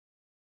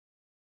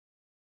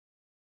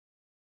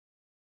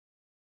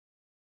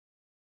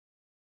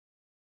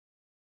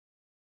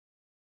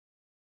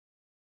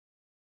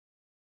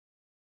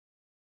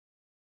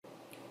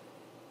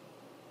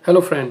Hello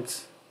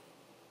friends.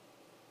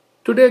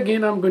 Today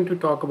again I'm going to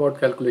talk about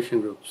calculation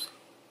groups.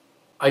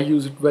 I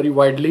use it very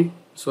widely,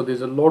 so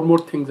there's a lot more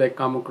things I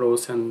come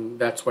across and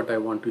that's what I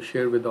want to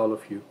share with all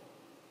of you.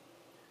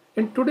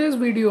 In today's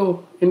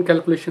video in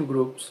calculation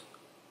groups,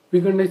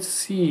 we're going to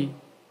see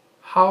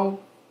how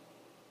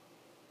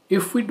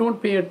if we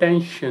don't pay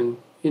attention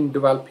in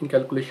developing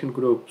calculation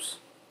groups,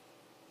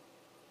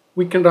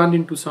 we can run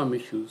into some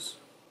issues.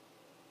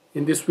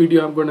 In this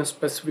video I'm going to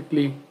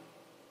specifically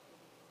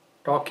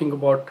talking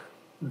about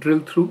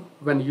drill through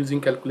when using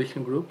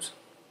calculation groups,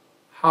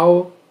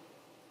 how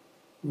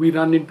we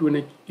run into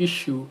an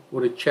issue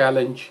or a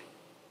challenge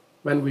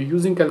when we're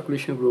using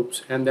calculation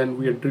groups and then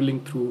we are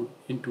drilling through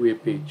into a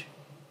page.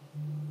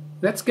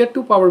 Let's get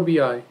to Power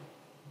BI,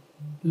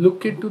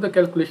 look into the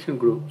calculation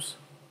groups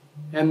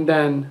and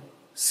then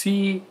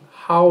see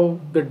how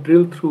the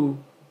drill through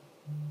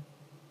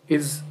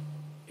is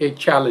a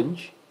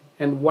challenge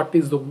and what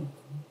is the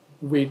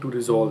way to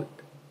resolve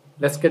it.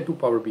 Let's get to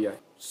Power BI.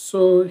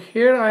 So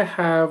here I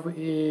have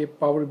a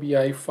Power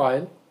BI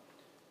file.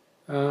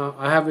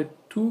 I have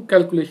two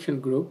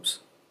calculation groups.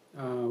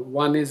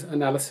 One is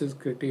analysis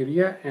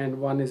criteria and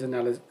one is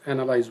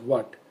analyze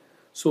what.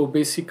 So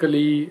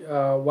basically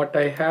what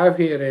I have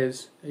here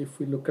is, if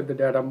we look at the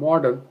data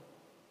model,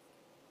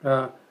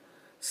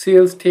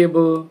 sales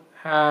table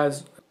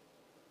has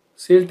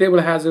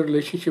a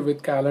relationship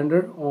with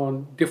calendar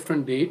on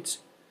different dates,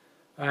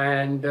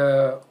 and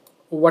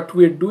what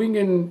we're doing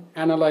in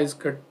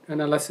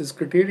analysis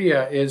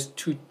criteria is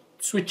to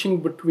switching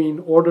between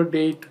order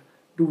date.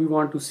 Do we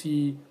want to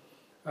see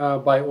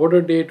by order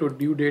date or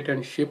due date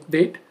and ship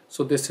date?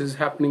 So this is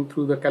happening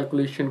through the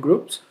calculation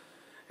groups.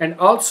 And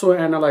also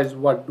analyze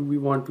what. Do we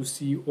want to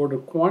see order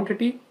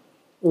quantity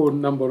or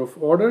number of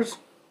orders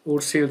or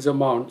sales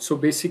amount? So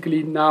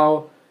basically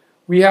now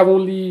we have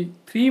only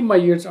three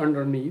measures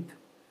underneath,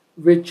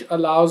 which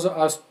allows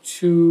us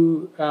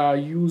to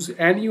use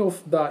any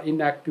of the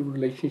inactive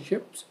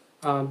relationships.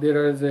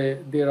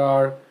 There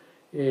are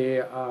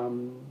a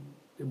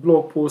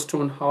blog post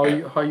on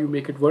how you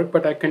make it work,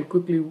 but I can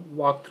quickly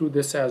walk through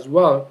this as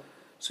well.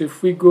 So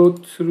if we go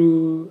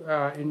through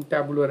in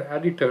tabular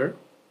editor,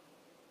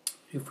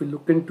 if we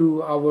look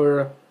into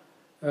our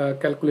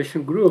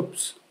calculation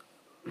groups,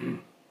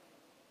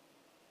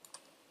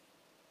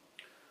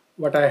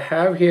 what I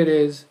have here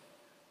is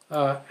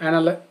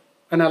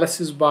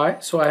analysis by.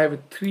 So I have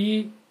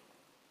three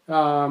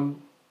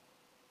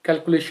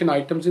calculation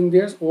items in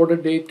there: order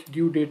date,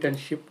 due date and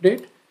ship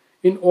date.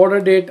 In order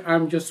date,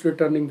 I'm just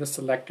returning the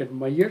selected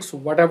measure. So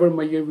whatever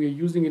measure we are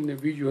using in the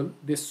visual,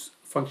 this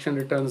function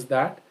returns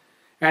that,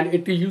 and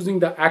it is using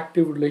the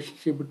active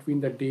relationship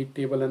between the date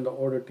table and the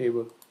order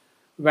table.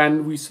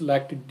 When we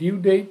select due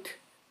date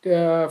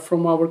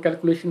from our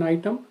calculation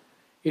item,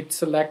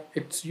 it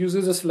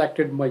uses a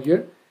selected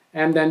measure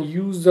and then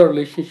use the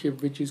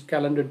relationship, which is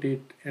calendar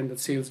date and the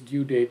sales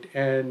due date,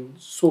 and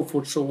so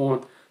forth, so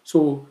on.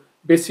 So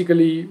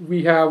basically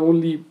we have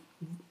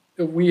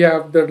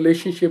the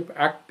relationship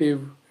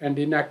active and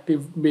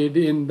inactive made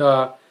in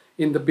the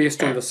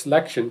based on the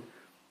selection.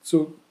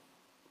 So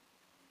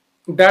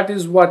that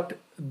is what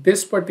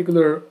this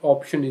particular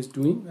option is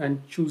doing,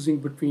 and choosing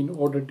between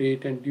order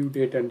date and due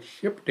date and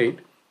ship date.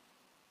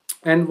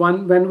 And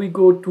when we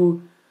go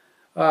to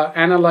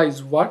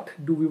analyze what,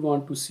 do we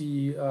want to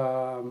see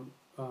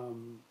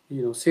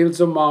sales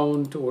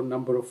amount or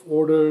number of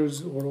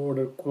orders or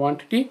order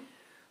quantity?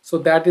 So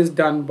that is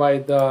done by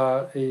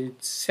the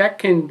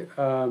second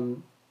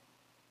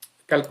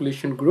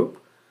calculation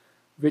group,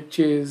 which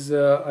is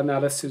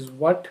analysis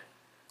what.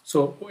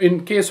 So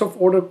in case of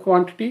order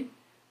quantity,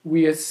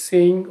 we are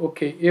saying,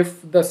 okay,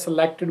 if the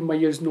selected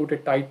measure is not a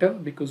title,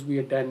 because we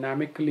are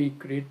dynamically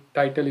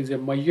title is a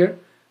measure,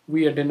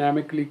 we are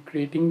dynamically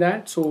creating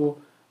that. So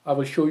I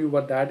will show you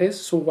what that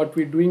is. So what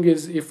we're doing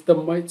is, if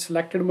the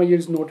selected measure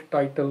is not a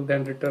title,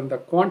 then return the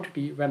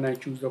quantity when I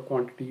choose the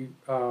quantity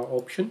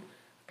option,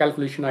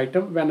 calculation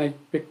item. When I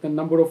pick the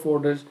number of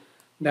orders,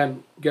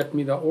 then get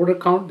me the order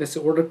count. This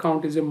order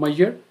count is a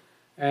measure,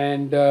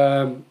 and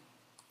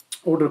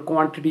order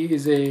quantity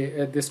is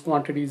this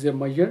quantity is a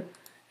measure,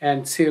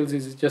 and sales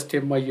is just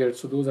a measure.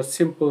 So those are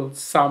simple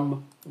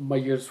sum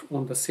measures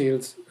on the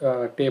sales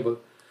table.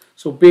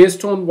 So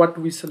based on what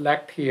we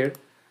select here,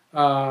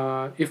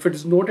 if it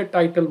is not a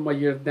title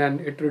measure, then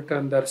it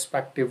returns the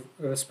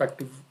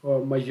respective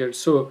measure.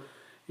 So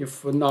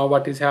if now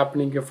what is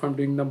happening, if I'm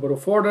doing number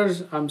of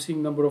orders, I'm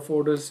seeing number of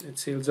orders,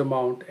 it's sales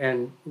amount,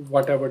 and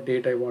whatever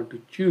date I want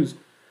to choose.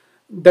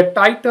 The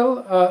title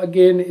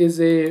again is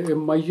a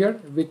measure,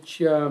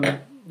 which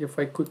if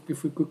we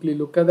quickly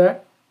look at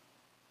that,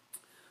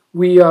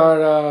 we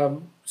are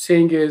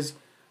saying is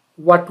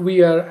what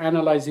we are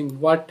analyzing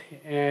what,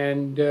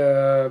 and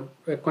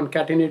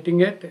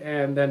concatenating it,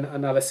 and then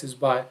analysis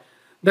by.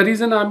 The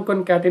reason I'm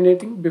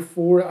concatenating,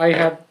 before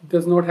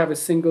does not have a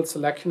single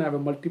selection, I have a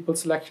multiple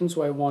selection.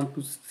 So I want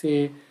to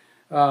say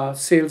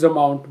sales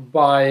amount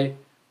by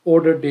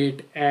order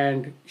date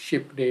and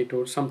ship date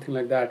or something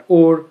like that,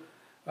 or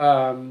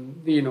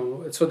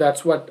So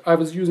that's what I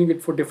was using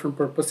it for different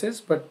purposes,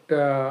 but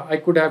I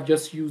could have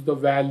just used the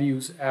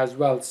values as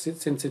well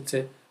since it's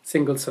a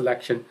single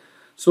selection.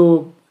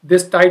 So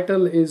this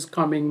title is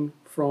coming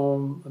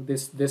from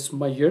this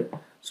measure.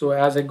 So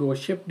as I go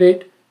ship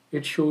date,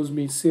 it shows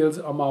me sales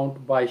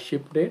amount by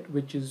ship date,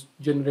 which is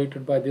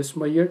generated by this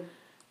measure.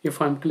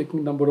 If I'm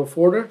clicking number of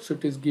orders, so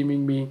it is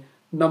giving me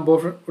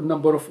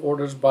number of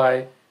orders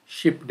by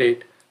ship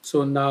date.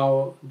 So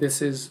now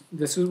this is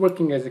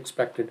working as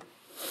expected.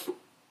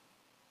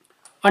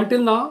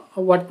 Until now,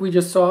 what we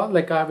just saw,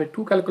 like I have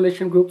two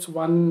calculation groups.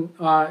 One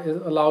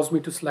allows me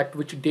to select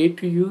which date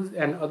to use,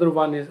 and other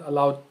one is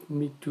allowed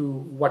me to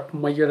what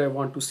measure I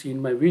want to see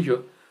in my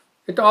visual.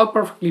 It all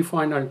perfectly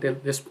fine until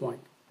this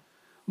point.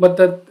 But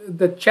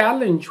the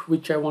challenge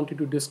which I wanted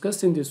to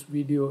discuss in this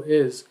video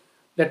is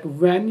that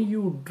when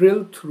you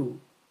drill through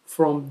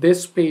from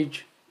this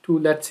page to,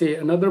 let's say,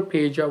 another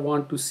page, I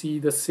want to see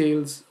the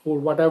sales or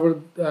whatever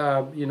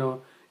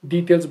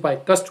details by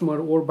customer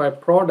or by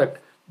product.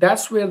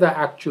 That's where the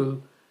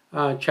actual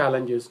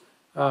challenge is.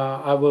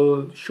 I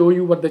will show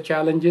you what the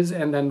challenge is,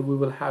 and then we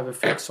will have a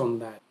fix on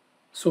that.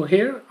 So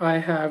here I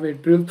have a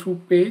drill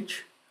through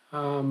page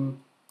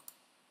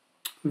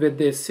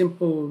with a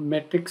simple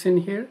metrics in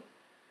here,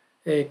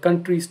 a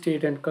country,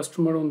 state, and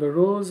customer on the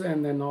rows,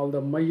 and then all the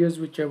measures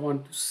which I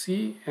want to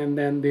see. And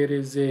then there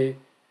is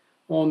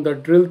on the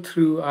drill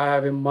through, I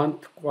have a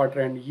month, quarter,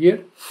 and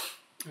year.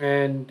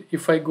 And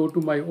if I go to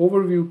my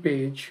overview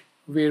page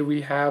where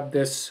we have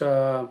this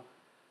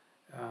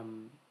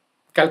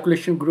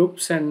calculation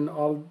groups and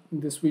all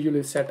this visual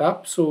is set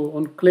up, so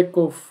on click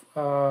of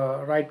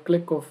right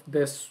click of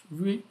this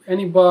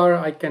any bar,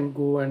 I can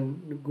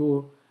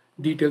go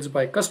details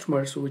by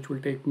customer, so which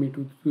will take me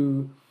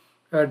to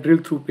drill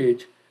through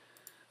page.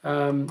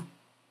 So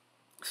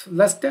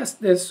let's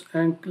test this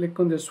and click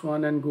on this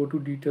one and go to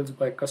details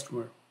by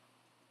customer.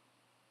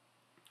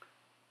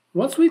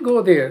 Once we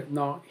go there,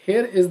 now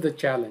here is the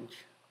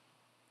challenge.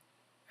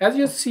 As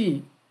you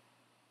see,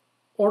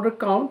 order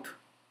count,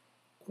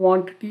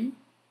 quantity,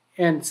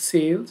 and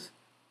sales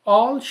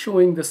all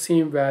showing the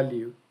same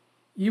value,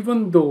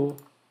 even though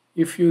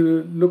if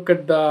you look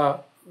at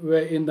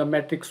in the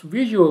metrics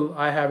visual,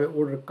 I have an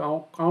order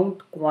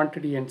count,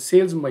 quantity, and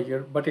sales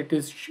measure, but it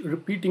is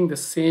repeating the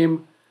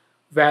same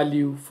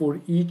value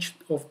for each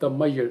of the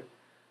measure.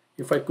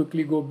 If I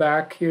quickly go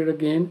back here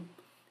again,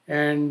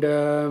 and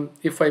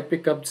if I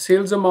pick up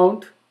sales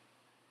amount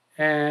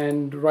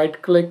and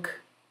right click,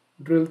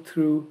 drill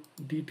through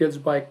details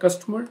by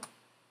customer,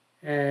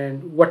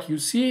 and what you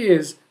see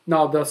is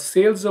now the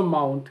sales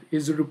amount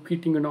is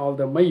repeating in all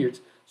the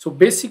measures. So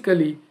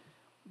basically,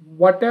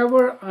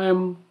 whatever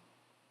I'm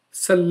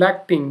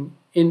selecting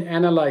in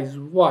analyze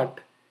what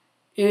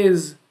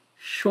is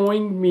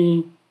showing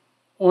me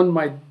on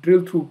my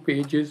drill through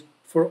pages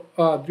for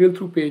drill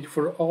through page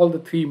for all the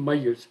three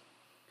measures.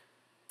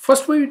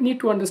 First, we need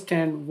to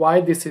understand why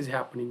this is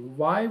happening,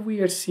 why we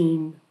are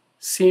seeing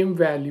same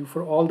value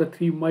for all the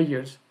three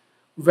measures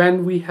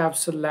when we have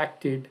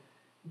selected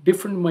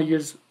different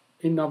measures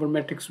in our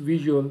metrics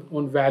visual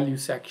on value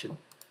section.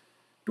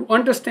 To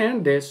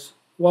understand this,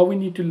 what we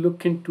need to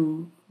look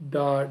into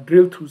the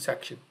drill through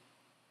section.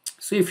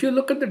 So if you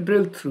look at the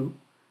drill through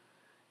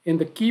in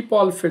the keep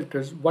all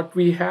filters, what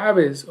we have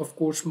is, of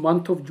course,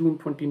 month of June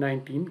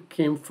 2019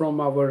 came from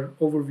our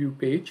overview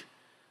page.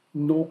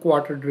 No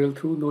quarter drill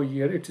through, no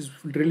year. It is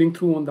drilling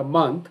through on the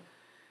month.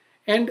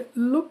 And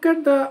look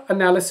at the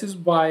analysis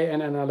by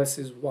and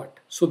analysis what.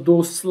 So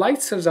those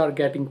slicers are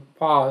getting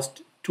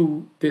passed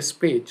to this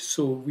page.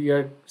 So we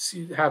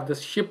have the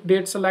ship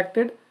date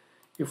selected.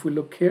 If we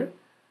look here,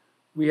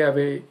 we have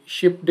a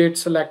ship date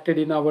selected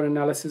in our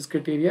analysis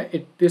criteria.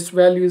 This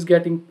value is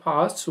getting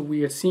passed. So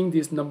we are seeing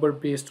this number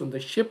based on the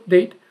ship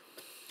date.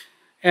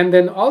 And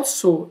then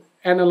also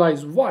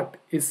analyze what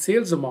is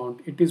sales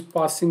amount. It is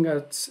passing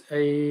us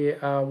a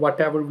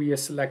whatever we have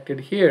selected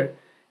here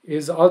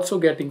is also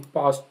getting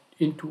passed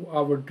into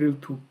our drill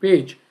through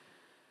page.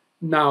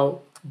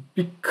 Now,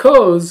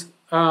 because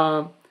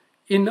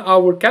in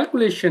our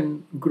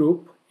calculation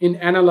group in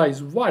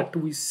analyze what,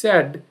 we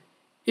said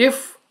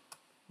if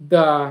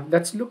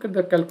let's look at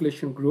the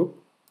calculation group,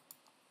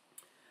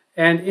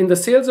 and in the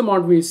sales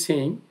amount we're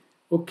saying,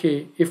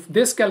 okay, if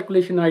this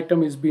calculation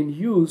item is being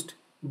used,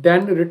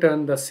 then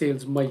return the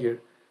sales measure.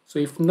 So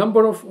if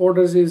number of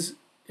orders is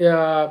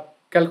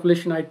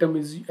calculation item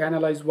is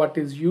analyze what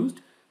is used,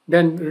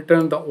 then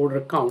return the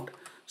order count.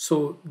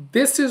 So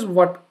this is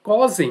what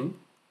causing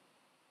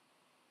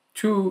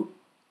to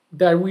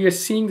that we are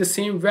seeing the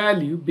same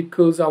value,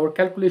 because our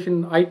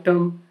calculation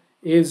item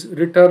is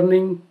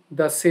returning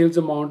the sales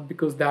amount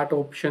because that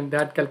option,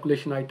 that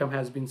calculation item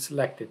has been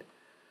selected.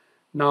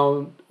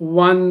 Now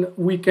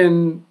we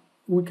can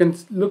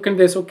look at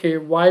this, okay,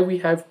 why we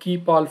have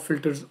keep all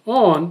filters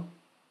on,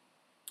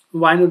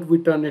 why not we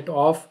turn it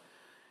off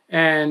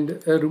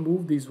and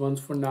remove these ones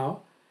for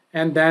now,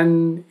 and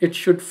then it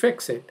should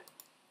fix it.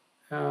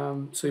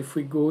 So if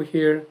we go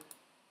here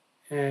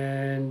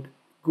and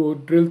go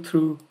drill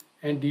through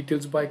and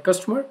details by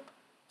customer,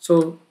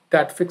 so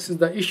that fixes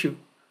the issue.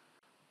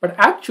 But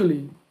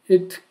actually,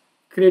 it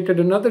created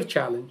another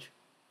challenge.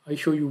 I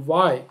show you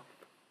why.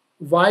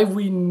 Why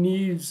we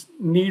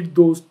need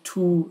those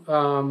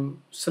two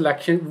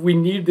selections. We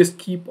need this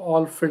keep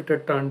all filter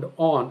turned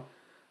on.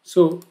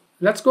 So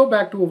let's go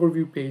back to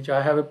overview page.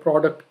 I have a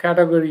product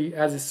category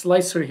as a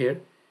slicer here.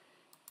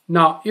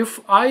 Now, if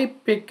I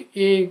pick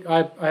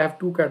I have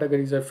two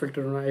categories I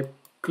filter on. I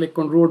click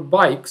on road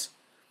bikes.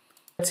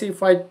 Let's say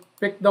if I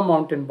pick the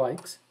mountain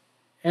bikes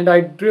and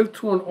I drill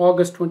through on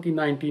August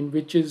 2019,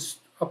 which is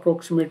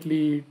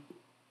approximately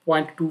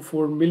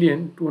 0.24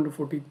 million,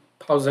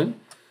 240,000.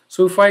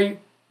 So if I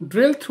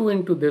drill through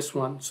into this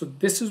one, so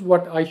this is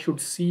what I should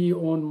see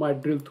on my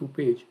drill through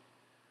page.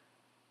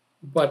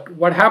 But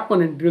what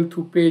happened in drill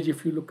through page,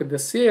 if you look at the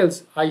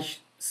sales, I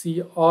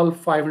see all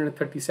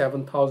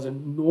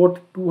 537,000, not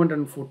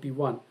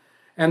 241.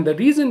 And the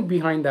reason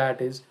behind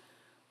that is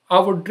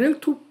our drill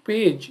through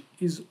page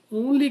is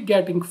only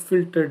getting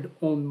filtered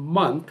on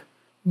month,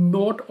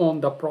 not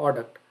on the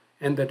product.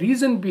 And the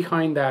reason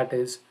behind that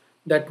is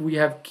that we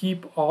have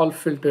keep all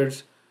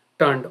filters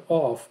turned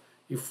off.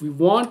 If we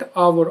want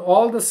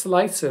all the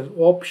slicer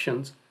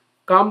options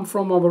come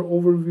from our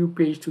overview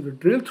page to the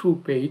drill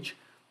through page,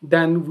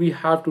 then we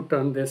have to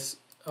turn this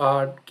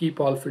keep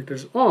all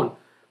filters on.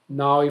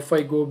 Now if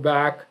I go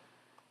back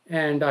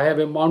and I have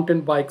a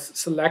mountain bikes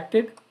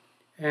selected,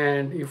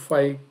 and if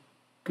I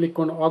click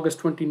on August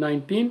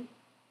 2019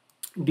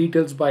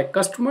 details by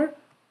customer,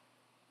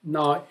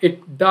 now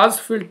it does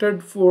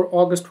filtered for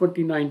August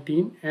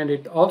 2019 and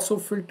it also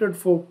filtered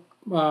for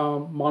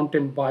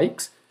mountain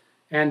bikes,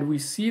 and we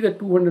see the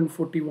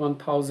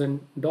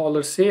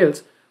 $241,000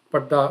 sales.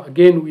 But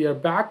again we are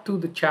back to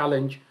the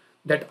challenge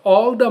that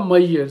all the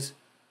measures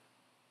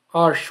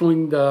are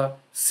showing the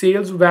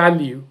sales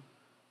value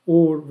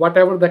or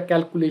whatever the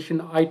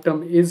calculation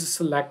item is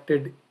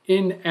selected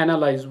in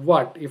analyze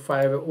what. If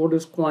I have an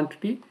orders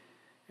quantity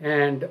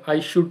and I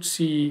should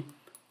see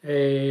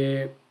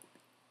if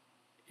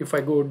I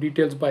go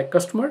details by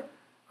customer,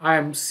 I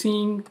am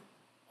seeing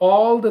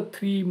all the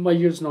three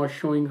measures now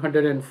showing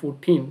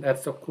 114.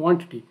 That's the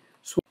quantity.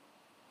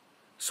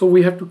 So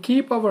we have to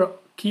keep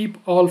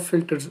all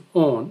filters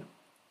on.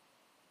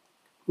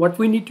 What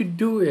we need to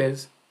do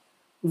is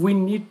we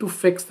need to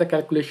fix the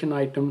calculation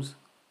items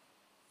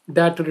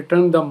that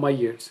return the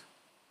measures.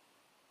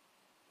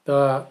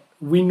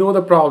 We know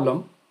the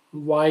problem,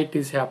 why it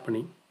is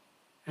happening,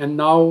 and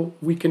now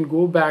we can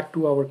go back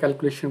to our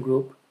calculation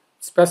group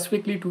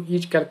specifically to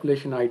each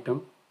calculation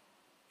item,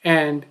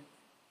 and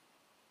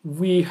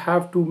we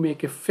have to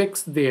make a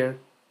fix there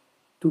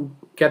to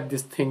get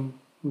this thing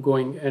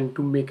going and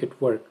to make it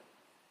work.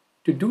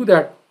 To do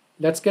that,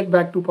 let's get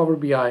back to Power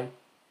BI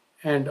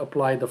and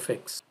apply the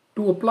fix.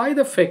 To apply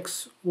the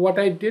fix, what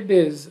I did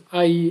is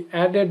I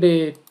added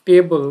a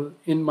table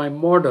in my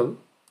model,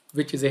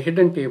 which is a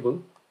hidden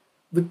table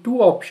with two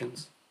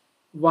options.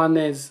 One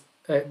is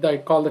I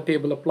call the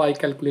table apply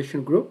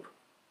calculation group,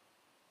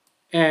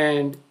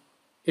 and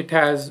it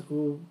has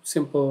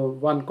simple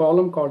one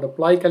column called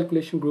apply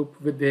calculation group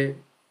with the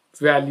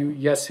value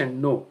yes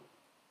and no.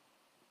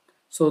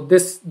 So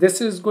this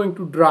is going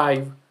to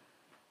drive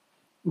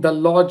the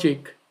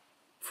logic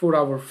for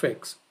our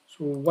fix.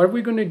 So what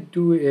we're going to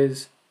do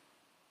is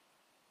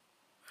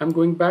I'm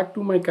going back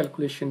to my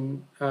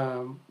calculation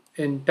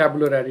in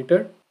tabular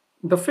editor.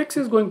 The fix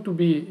is going to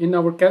be in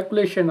our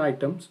calculation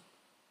items.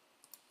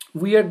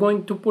 We are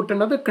going to put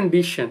another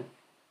condition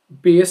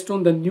based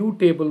on the new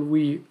table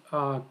we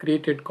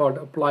created called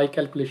apply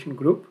calculation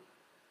group.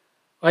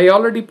 I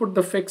already put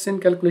the fix in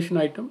calculation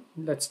item.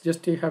 Let's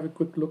just have a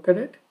quick look at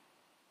it.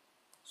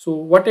 So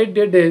what I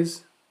did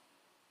is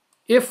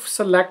if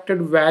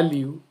selected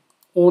value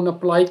on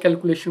apply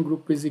calculation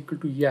group is equal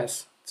to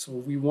yes. So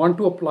we want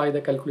to apply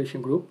the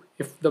calculation group.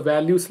 If the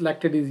value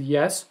selected is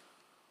yes,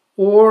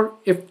 or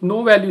if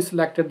no value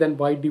selected, then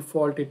by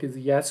default it is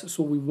yes.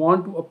 So we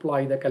want to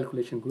apply the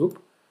calculation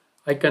group.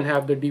 I can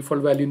have the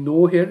default value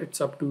no here.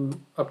 It's up to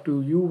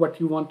you what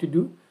you want to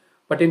do.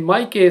 But in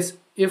my case,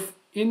 if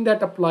in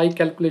that apply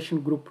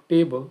calculation group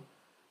table,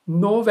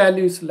 no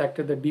value is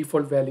selected, the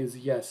default value is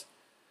yes.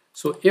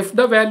 So if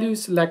the value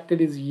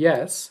selected is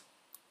yes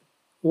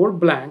or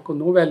blank or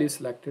no value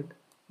selected,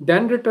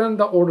 then return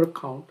the order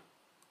count.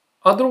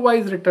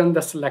 Otherwise return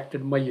the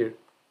selected measure.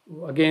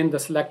 Again, the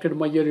selected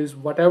measure is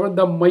whatever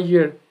the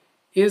measure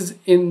is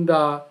in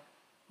the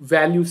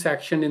value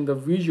section in the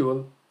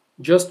visual,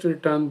 just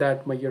return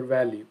that measure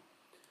value.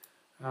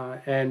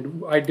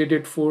 And I did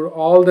it for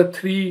all the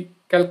three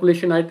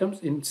calculation items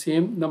in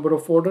same number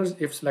of orders.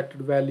 If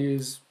selected value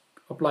is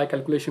apply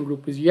calculation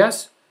group is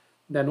yes,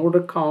 then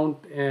order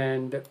count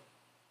and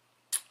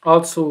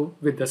also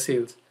with the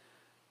sales.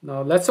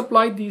 Now let's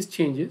apply these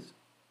changes.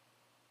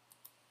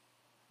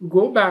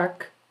 Go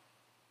back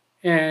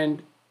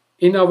and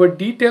in our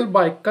detail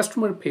by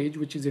customer page,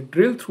 which is a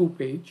drill through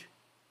page,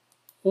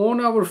 on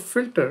our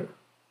filter,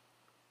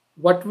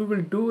 what we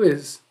will do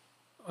is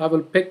I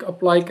will pick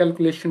apply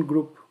calculation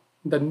group,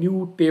 the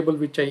new table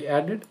which I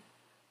added,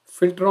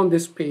 filter on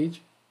this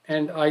page,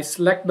 and I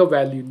select the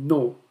value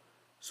no.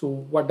 So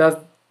what does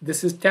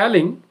this is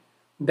telling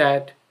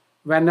that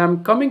when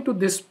I'm coming to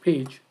this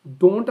page,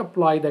 don't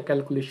apply the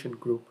calculation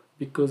group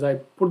because I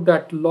put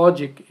that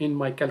logic in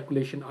my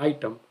calculation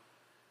item.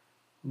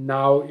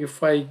 Now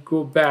if I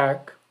go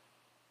back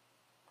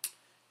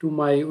to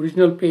my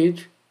original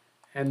page,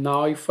 and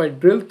now if I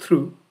drill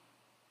through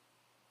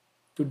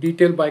to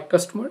detail by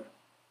customer,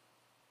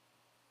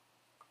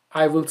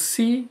 I will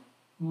see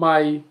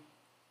my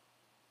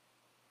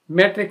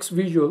matrix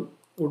visual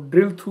or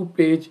drill through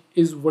page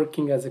is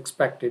working as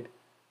expected.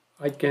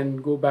 I can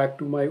go back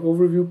to my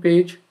overview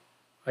page.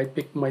 I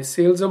pick my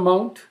sales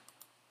amount,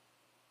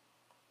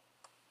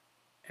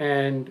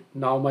 and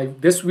now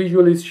this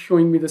visual is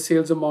showing me the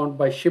sales amount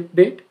by ship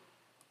date.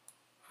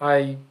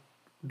 I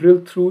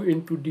drill through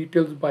into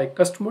details by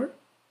customer.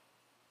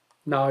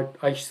 Now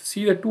I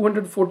see the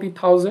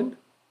 240,000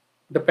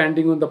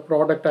 depending on the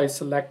product I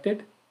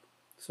selected.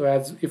 So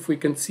as if we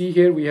can see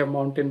here, we have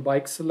mountain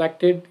bike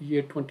selected,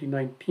 year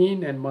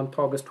 2019 and month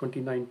August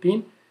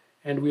 2019,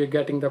 and we are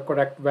getting the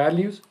correct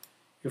values.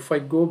 If I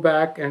go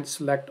back and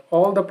select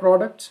all the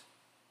products,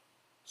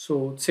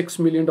 so $6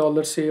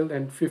 million sale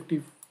and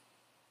 50,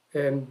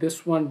 and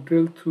this one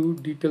drill through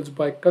details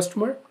by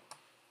customer,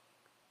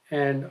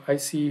 and I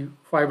see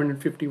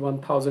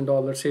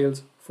 $551,000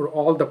 sales for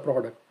all the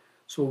product.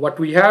 So what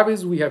we have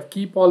is we have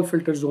keep all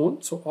filters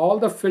on. So all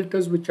the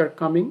filters which are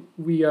coming,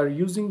 we are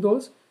using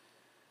those.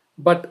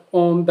 But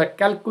on the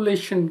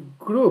calculation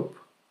group,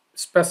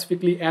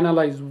 specifically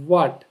analyze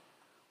what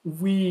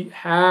we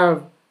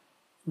are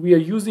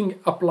using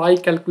apply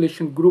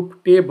calculation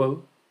group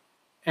table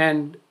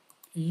and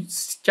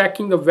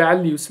checking the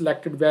value,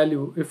 selected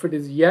value. If it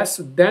is yes,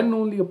 then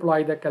only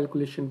apply the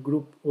calculation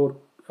group or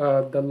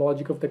the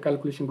logic of the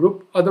calculation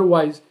group.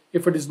 Otherwise,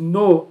 if it is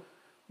no,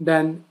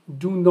 then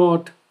do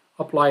not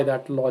apply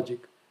that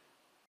logic.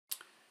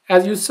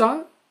 As you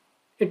saw,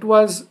 it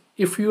was,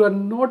 if you are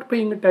not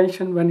paying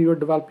attention when you are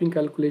developing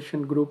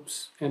calculation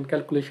groups and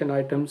calculation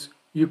items,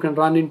 you can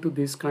run into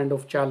these kind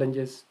of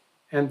challenges,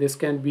 and this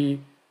can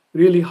be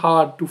really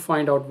hard to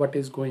find out what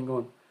is going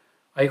on.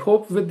 I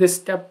hope with this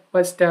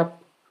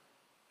step-by-step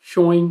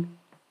showing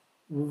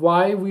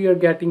why we are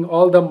getting,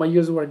 all the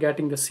mayors were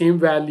getting the same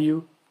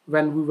value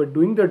when we were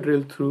doing the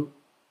drill through,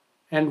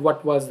 and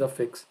what was the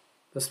fix.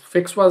 The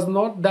fix was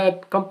not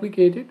that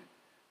complicated,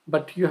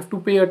 but you have to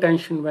pay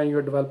attention when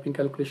you're developing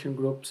calculation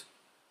groups.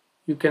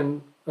 You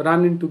can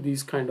run into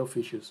these kind of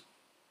issues.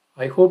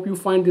 I hope you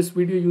find this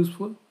video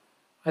useful.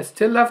 I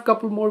still have a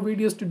couple more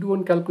videos to do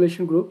on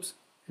calculation groups.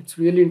 It's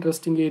really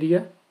interesting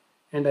area,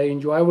 and I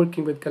enjoy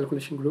working with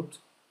calculation groups.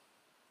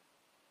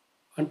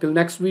 Until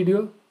next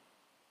video,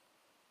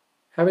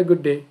 have a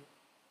good day.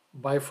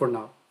 Bye for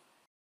now.